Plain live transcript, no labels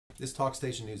This Talk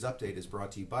Station News Update is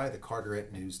brought to you by the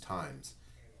Carteret News-Times.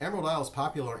 Emerald Isle's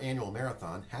popular annual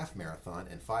marathon, half marathon,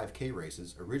 and 5K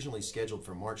races, originally scheduled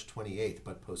for March 28th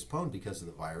but postponed because of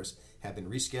the virus, have been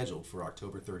rescheduled for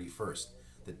October 31st.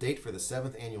 The date for the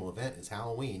 7th annual event is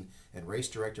Halloween, and race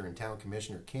director and town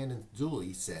commissioner Candace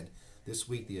Dooley said this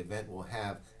week the event will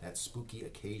have that spooky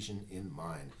occasion in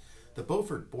mind. The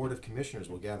Beaufort Board of Commissioners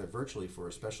will gather virtually for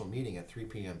a special meeting at 3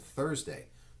 p.m. Thursday.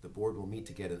 The board will meet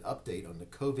to get an update on the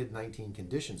COVID-19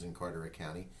 conditions in Carteret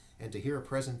County and to hear a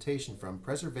presentation from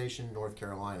Preservation, North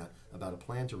Carolina about a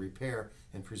plan to repair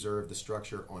and preserve the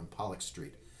structure on Pollock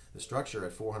Street. The structure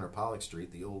at 400 Pollock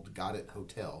Street, the old Goddard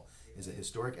Hotel, is a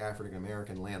historic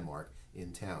African-American landmark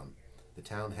in town. The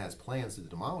town has plans to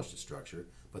demolish the structure,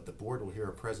 but the board will hear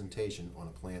a presentation on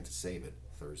a plan to save it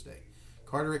Thursday.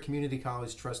 Carteret Community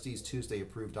College trustees Tuesday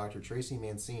approved Dr. Tracy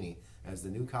Mancini as the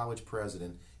new college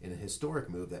president in a historic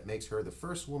move that makes her the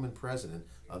first woman president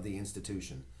of the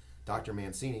institution. Dr.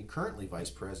 Mancini, currently Vice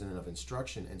President of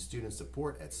Instruction and Student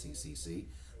Support at CCC,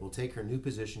 will take her new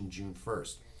position June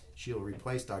 1st. She will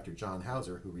replace Dr. John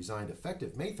Hauser, who resigned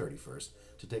effective May 31st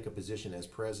to take a position as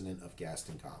president of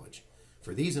Gaston College.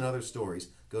 For these and other stories,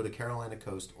 go to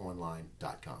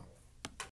CarolinaCoastOnline.com.